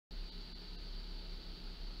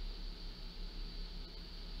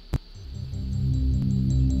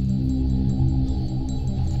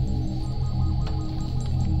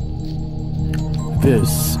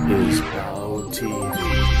This is Bow TV.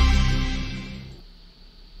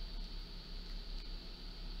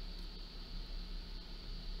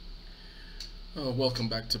 Welcome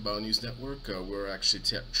back to Bow News Network. We're actually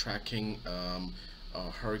tracking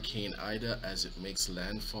Hurricane Ida as it makes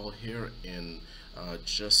landfall here in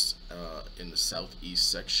just in the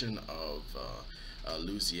southeast section of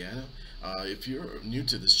Louisiana. If you're new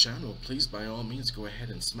to this channel, please by all means go ahead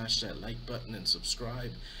and smash that like button and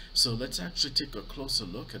subscribe. So let's actually take a closer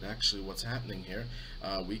look at actually what's happening here.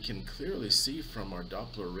 We can clearly see from our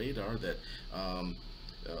Doppler radar that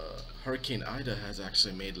Hurricane Ida has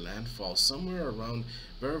actually made landfall somewhere around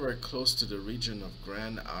very close to the region of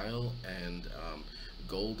Grand Isle and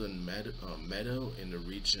Golden Meadow in the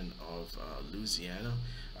region of Louisiana.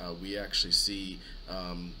 We actually see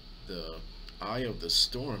the eye of the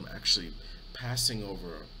storm actually passing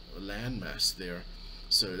over a landmass there,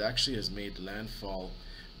 so it actually has made landfall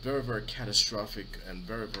very catastrophic and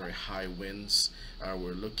very high winds.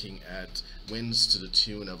 We're looking at winds to the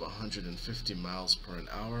tune of 150 miles per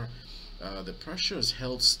hour. The pressure is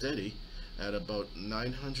held steady at about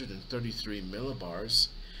 933 millibars,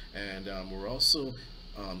 and we're also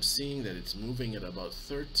seeing that it's moving at about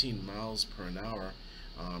 13 miles per hour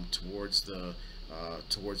towards the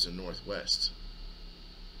northwest.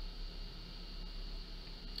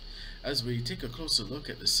 As we take a closer look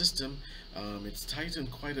at the system, it's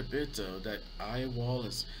tightened quite a bit. That eye wall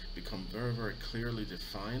has become very clearly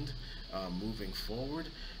defined moving forward,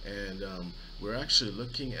 and we're actually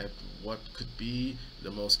looking at what could be the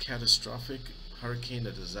most catastrophic hurricane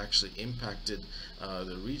that has actually impacted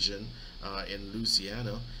the region in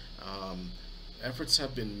Louisiana. Efforts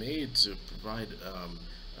have been made to provide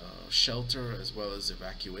shelter as well as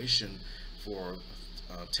evacuation for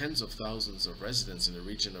tens of thousands of residents in the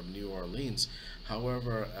region of New Orleans.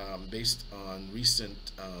 However, based on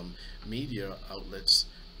recent media outlets,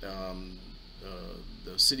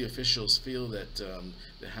 the city officials feel that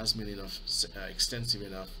there has been enough extensive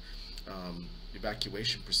enough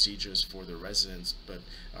evacuation procedures for the residents, but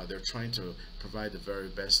they're trying to provide the very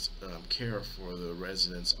best care for the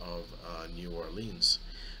residents of New Orleans.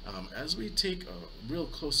 As we take a real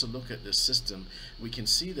closer look at this system, we can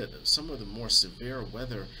see that some of the more severe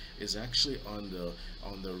weather is actually on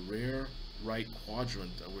the rear right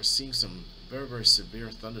quadrant. We're seeing some very severe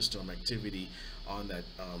thunderstorm activity on that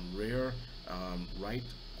rear right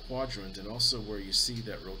quadrant, and also where you see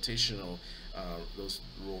that rotational those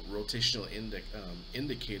rotational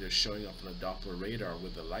indicators showing up on the Doppler radar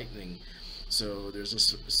with the lightning. So there's a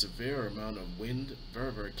severe amount of wind,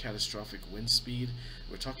 very catastrophic wind speed.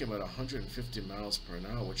 We're talking about 150 miles per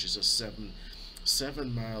hour, which is just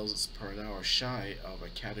 7 miles per hour shy of a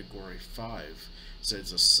category 5. So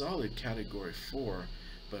it's a solid category 4,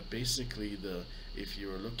 but basically if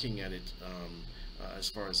you're looking at it as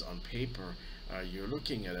far as on paper, you're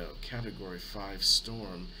looking at a category 5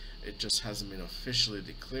 storm. It just hasn't been officially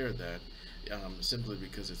declared that, simply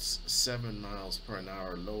because it's 7 miles per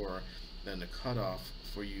hour lower than the cutoff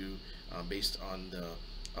for you based on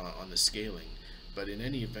the scaling. But in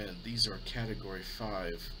any event, these are category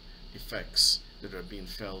 5 effects that are being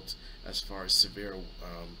felt as far as severe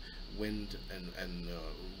wind and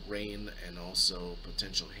rain, and also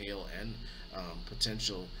potential hail and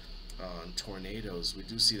potential tornadoes. We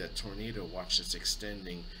do see that tornado watch that's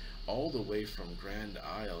extending all the way from Grand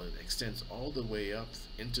Isle. It extends all the way up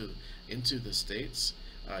into the States.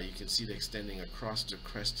 You can see it extending across to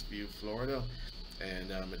Crestview, Florida,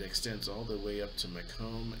 and it extends all the way up to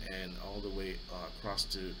Macomb and all the way across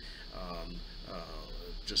to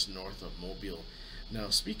just north of Mobile. Now,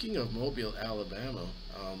 speaking of Mobile, Alabama,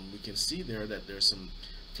 we can see there that there's some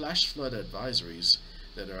flash flood advisories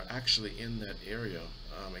that are actually in that area,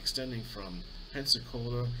 extending from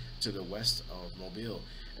Pensacola to the west of Mobile.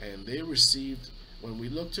 And they received, when we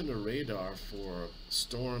looked in the radar for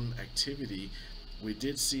storm activity, we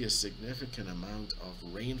did see a significant amount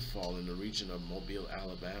of rainfall in the region of Mobile,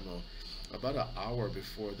 Alabama, about an hour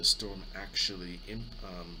before the storm actually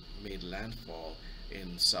made landfall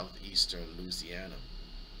in southeastern Louisiana.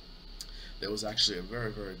 There was actually a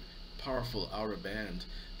very powerful outer band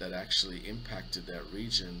that actually impacted that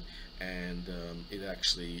region, and it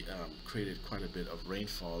actually created quite a bit of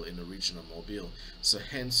rainfall in the region of Mobile. So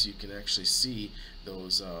hence you can actually see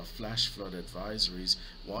those flash flood advisories.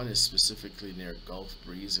 One is specifically near Gulf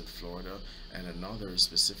Breeze in Florida, and another is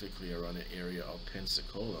specifically around the area of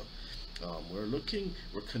Pensacola.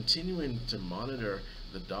 We're continuing to monitor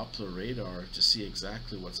the Doppler radar to see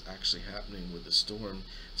exactly what's actually happening with the storm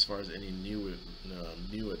as far as any new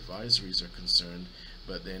advisories are concerned.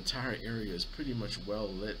 But the entire area is pretty much well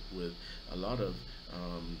lit with a lot of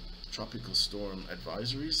tropical storm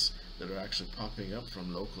advisories that are actually popping up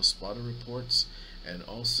from local spotter reports, and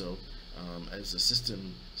also as the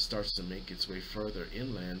system starts to make its way further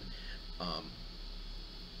inland, um,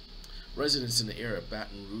 residents in the area of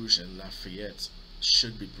Baton Rouge and Lafayette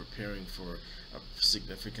should be preparing for a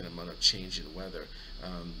significant amount of change in weather.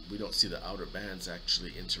 We don't see the outer bands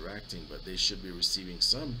actually interacting, but they should be receiving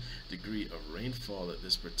some degree of rainfall at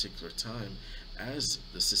this particular time as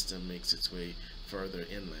the system makes its way further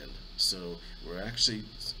inland. So we're actually,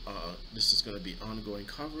 this is going to be ongoing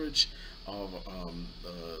coverage of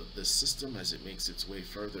the system as it makes its way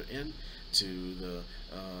further in to the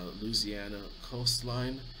Louisiana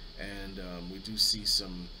coastline, and we do see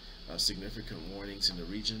some significant warnings in the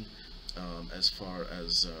region as far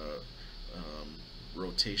as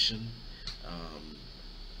rotation,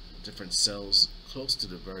 different cells close to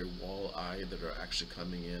the very wall eye that are actually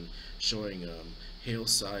coming in, showing hail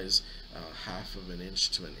size half of an inch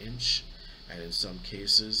to an inch, and in some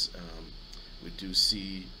cases we do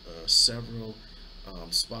see several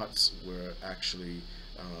spots where actually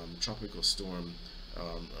tropical storm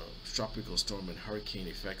and hurricane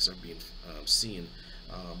effects are being seen,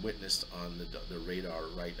 witnessed on the radar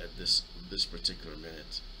right at this particular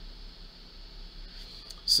minute.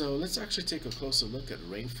 So let's actually take a closer look at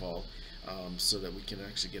rainfall so that we can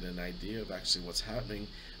actually get an idea of actually what's happening.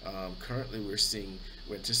 Currently we're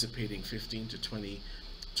anticipating 15 to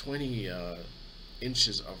 20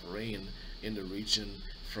 inches of rain in the region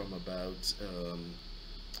from about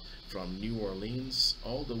from New Orleans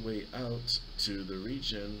all the way out to the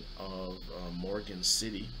region of Morgan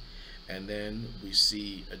City, and then we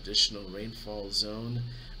see additional rainfall zone,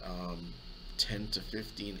 10 to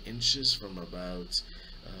 15 inches from about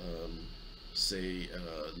say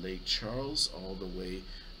Lake Charles all the way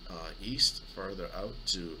east further out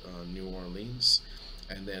to New Orleans.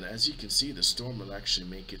 And then as you can see, the storm will actually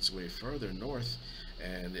make its way further north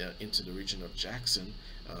and into the region of Jackson,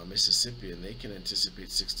 Mississippi, and they can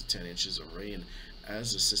anticipate 6 to 10 inches of rain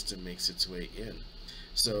as the system makes its way in.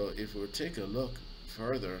 So if we take a look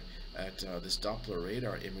further at this Doppler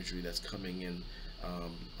radar imagery that's coming in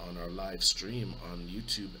on our live stream on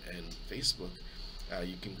YouTube and Facebook,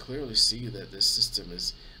 you can clearly see that this system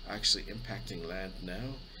is actually impacting land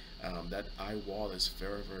now. That eye wall is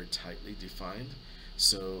very, very tightly defined.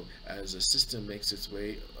 So as the system makes its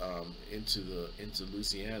way into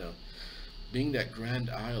Louisiana, being that Grand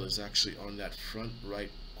Isle is actually on that front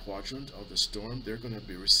right quadrant of the storm, they're going to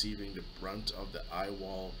be receiving the brunt of the eye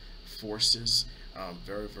wall forces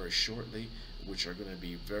very, very shortly, which are going to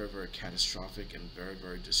be very, very catastrophic and very,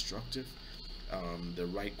 very destructive. The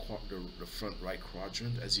front right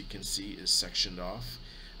quadrant, as you can see, is sectioned off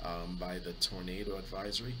by the tornado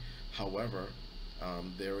advisory. However,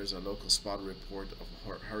 there is a local spot report of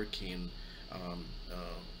hurricane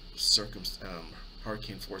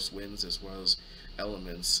force winds as well as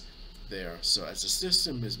elements there. So as the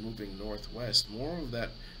system is moving northwest, more of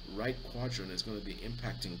that right quadrant is going to be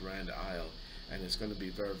impacting Grand Isle, and it's going to be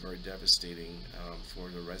very, very devastating for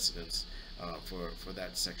the residents for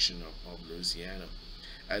that section of Louisiana.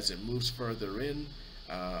 As it moves further in,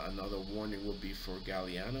 another warning will be for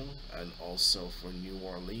Galliano and also for New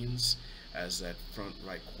Orleans, as that front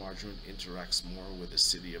right quadrant interacts more with the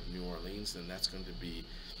city of New Orleans. Then that's going to be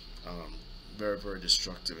very, very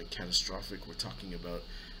destructive and catastrophic. We're talking about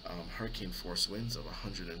hurricane force winds of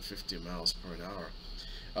 150 miles per hour.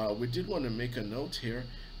 We did want to make a note here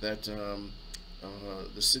that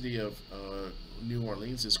the city of New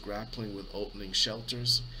Orleans is grappling with opening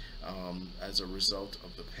shelters as a result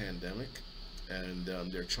of the pandemic, and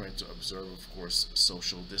they're trying to observe, of course,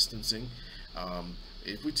 social distancing.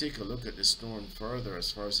 If we take a look at this storm further, as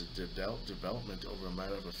far as the development over a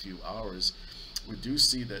matter of a few hours, we do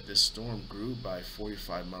see that this storm grew by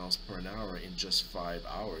 45 miles per hour in just 5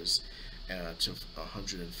 hours to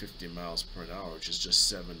 150 miles per hour, which is just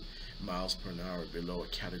 7 miles per hour below a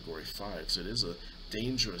Category 5. So it is a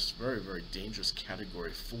dangerous, very, very dangerous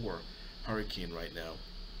Category 4 hurricane right now.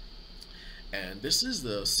 And this is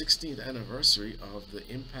the 16th anniversary of the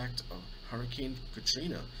impact of Hurricane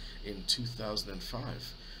Katrina in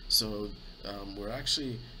 2005. So we're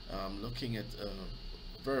actually looking at a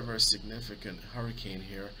very, very significant hurricane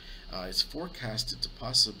here. It's forecasted to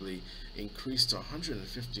possibly increase to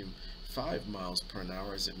 155 miles per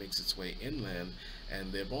hour as it makes its way inland,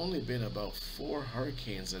 and there have only been about 4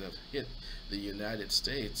 hurricanes that have hit the United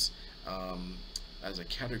States as a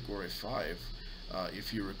Category 5.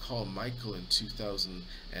 If you recall, Michael in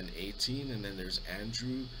 2018, and then there's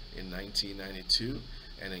Andrew in 1992,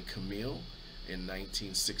 and then Camille in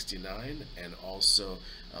 1969, and also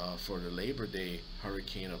for the Labor Day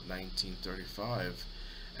hurricane of 1935.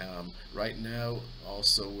 Right now,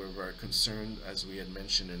 also, we're very concerned, as we had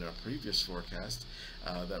mentioned in our previous forecast,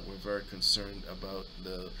 that we're very concerned about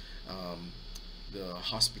um, the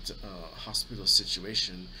hospital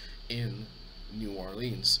situation in New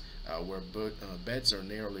Orleans, where beds are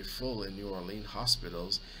nearly full in New Orleans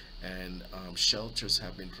hospitals, and shelters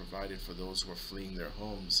have been provided for those who are fleeing their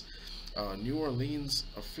homes. New Orleans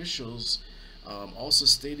officials also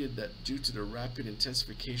stated that due to the rapid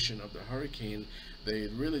intensification of the hurricane, they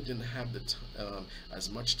really didn't have as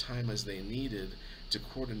much time as they needed to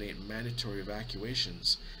coordinate mandatory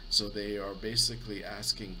evacuations. So they are basically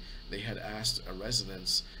asking, they had asked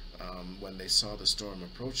residents when they saw the storm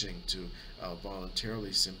approaching to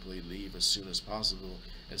voluntarily simply leave as soon as possible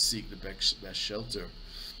and seek the best shelter.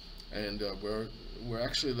 And we're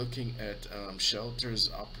actually looking at shelters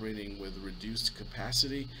operating with reduced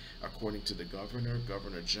capacity, according to the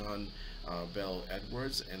Governor John Bell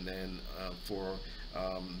Edwards, and then for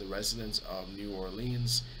the residents of New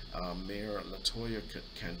Orleans, Mayor Latoya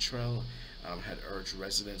Cantrell had urged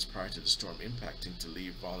residents prior to the storm impacting to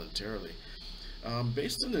leave voluntarily.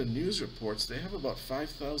 Based on the news reports, they have about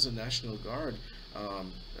 5,000 National Guard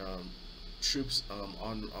um, um, troops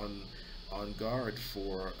on guard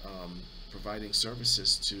for providing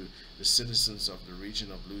services to the citizens of the region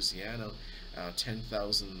of Louisiana.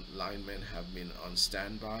 10,000 linemen have been on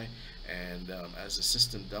standby, and as the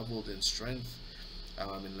system doubled in strength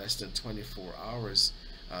in less than 24 hours,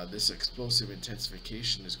 this explosive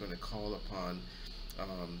intensification is going to call upon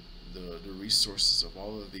the resources of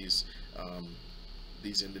all of these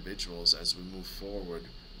individuals as we move forward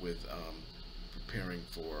with preparing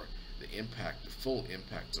for the full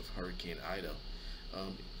impact of Hurricane Ida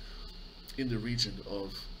in the region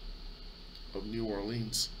of New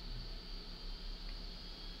Orleans.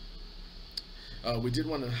 We did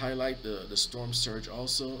want to highlight the storm surge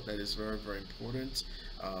also. That is very, very important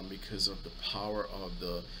because of the power of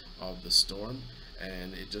the storm,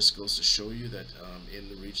 and it just goes to show you that in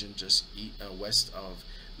the region just west of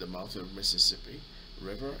the mouth of Mississippi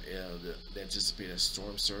River, they anticipate a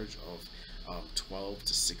storm surge of 12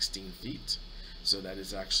 to 16 feet. So that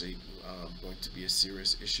is actually going to be a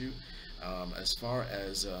serious issue. As far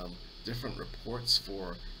as different reports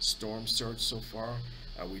for storm surge so far,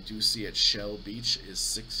 we do see at Shell Beach is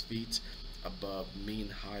 6 feet above mean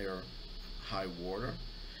high water,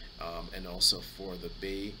 and also for the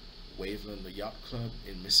Bay Waveland, the yacht club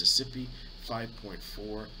in Mississippi,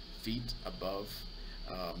 5.4 feet above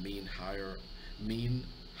mean higher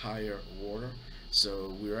water.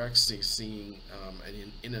 So we're actually seeing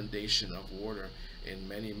an inundation of water in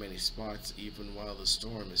many spots, even while the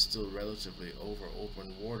storm is still relatively over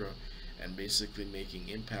open water, and basically making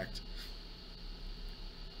impact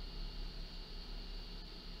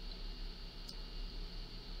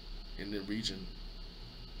in the region.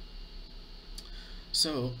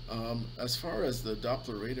 So as far as the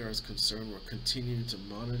Doppler radar is concerned, we're continuing to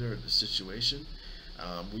monitor the situation.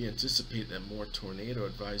 We anticipate that more tornado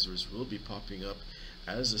advisories will be popping up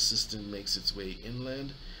as the system makes its way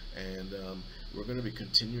inland, and we're going to be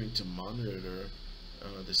continuing to monitor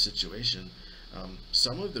the situation.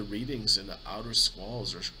 Some of the readings in the outer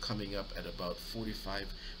squalls are coming up at about 45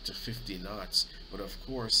 to 50 knots, but of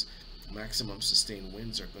course maximum sustained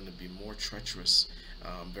winds are going to be more treacherous,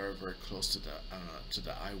 very, very close to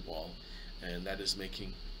the eye wall, and that is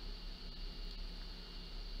making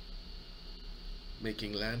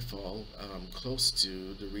landfall close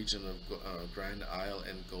to the region of Grand Isle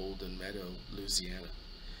and Golden Meadow, Louisiana.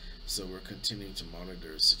 So we're continuing to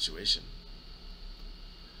monitor the situation.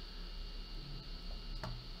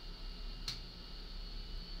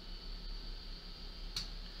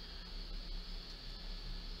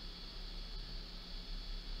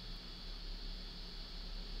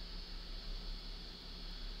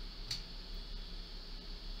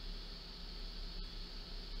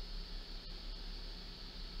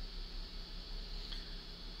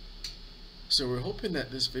 So we're hoping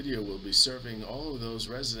that this video will be serving all of those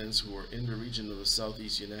residents who are in the region of the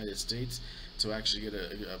southeast United States to actually get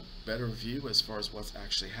a better view as far as what's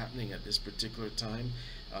actually happening at this particular time.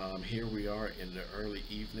 Here we are in the early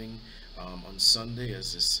evening on Sunday,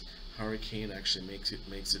 as this hurricane actually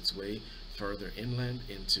makes its way further inland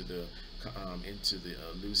into the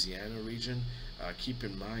Louisiana region. Keep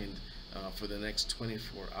in mind, for the next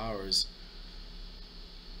 24 hours,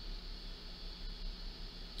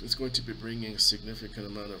 it's going to be bringing a significant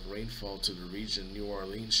amount of rainfall to the region. New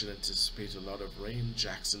Orleans should anticipate a lot of rain.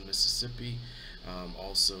 Jackson, Mississippi,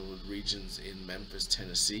 also regions in Memphis,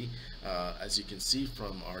 Tennessee. As you can see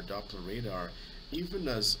from our Doppler radar, even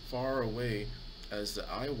as far away as the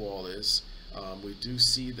eye wall is, we do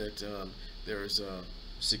see that there's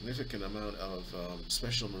significant amount of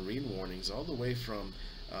special marine warnings all the way from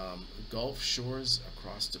Gulf shores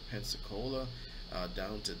across to Pensacola,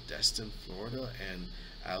 down to Destin, Florida, and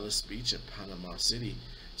Alice Beach and Panama City.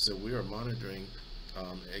 So we are monitoring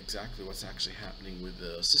exactly what's actually happening with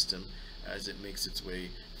the system as it makes its way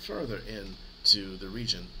further into the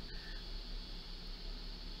region.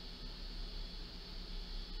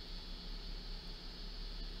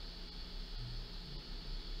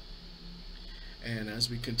 And as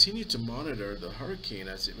we continue to monitor the hurricane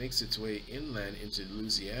as it makes its way inland into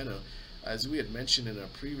Louisiana, as we had mentioned in a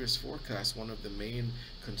previous forecast, one of the main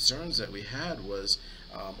concerns that we had was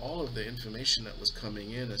all of the information that was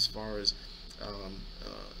coming in as far as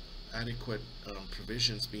adequate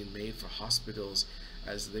provisions being made for hospitals,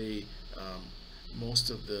 as they most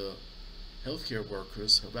of the healthcare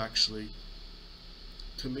workers have actually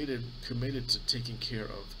committed to taking care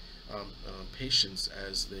of patients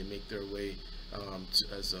as they make their way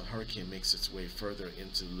as the hurricane makes its way further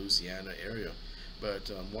into the Louisiana area. But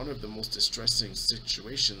one of the most distressing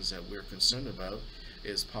situations that we're concerned about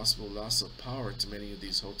is possible loss of power to many of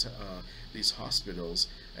these hospitals.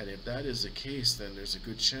 And if that is the case, then there's a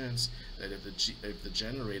good chance that if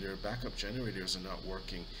the backup generators are not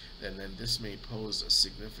working, then this may pose a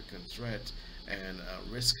significant threat and a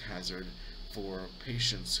risk hazard for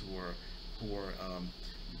patients who are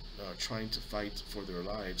trying to fight for their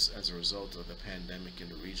lives as a result of the pandemic in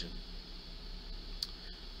the region.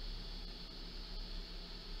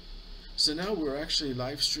 So now we're actually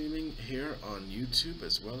live streaming here on YouTube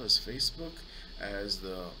as well as Facebook as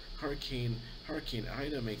the Hurricane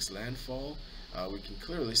Ida makes landfall. We can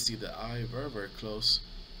clearly see the eye very close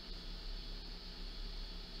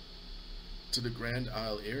to the Grand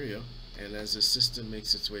Isle area. And as the system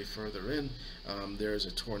makes its way further in, there's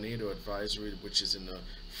a tornado advisory, which is in the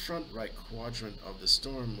front right quadrant of the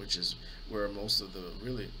storm, which is where most of the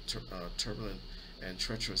really turbulent and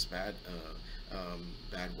treacherous bad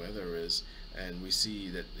weather is. And we see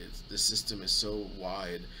that the system is so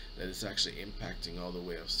wide that it's actually impacting all the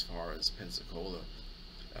way as far as Pensacola,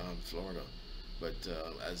 Florida. But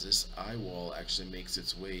as this eye wall actually makes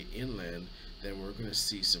its way inland, then we're going to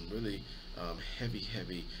see some really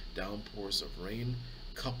heavy downpours of rain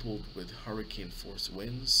coupled with hurricane force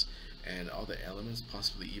winds and other elements,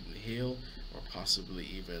 possibly even hail or possibly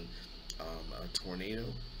even a tornado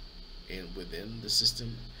within the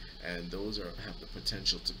system, and those have the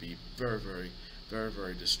potential to be very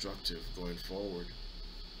destructive going forward.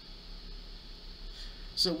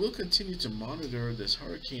 So we'll continue to monitor this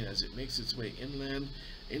hurricane as it makes its way inland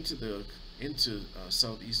into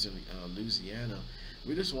southeastern Louisiana.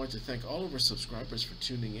 We just want to thank all of our subscribers for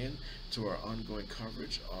tuning in to our ongoing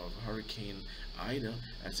coverage of Hurricane Ida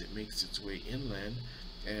as it makes its way inland.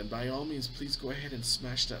 And by all means, please go ahead and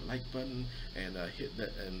smash that like button and hit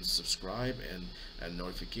that and subscribe and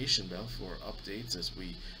notification bell for updates as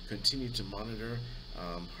we continue to monitor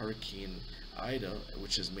Hurricane Ida,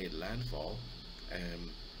 which has made landfall, and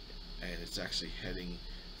it's actually heading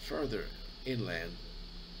further inland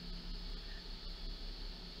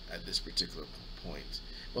at this particular point.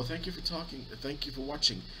 Well, thank you for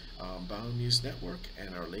watching Bow News Network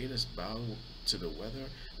and our latest Bow to the Weather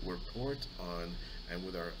report on and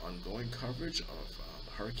with our ongoing coverage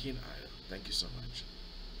of Hurricane Ida. Thank you so much.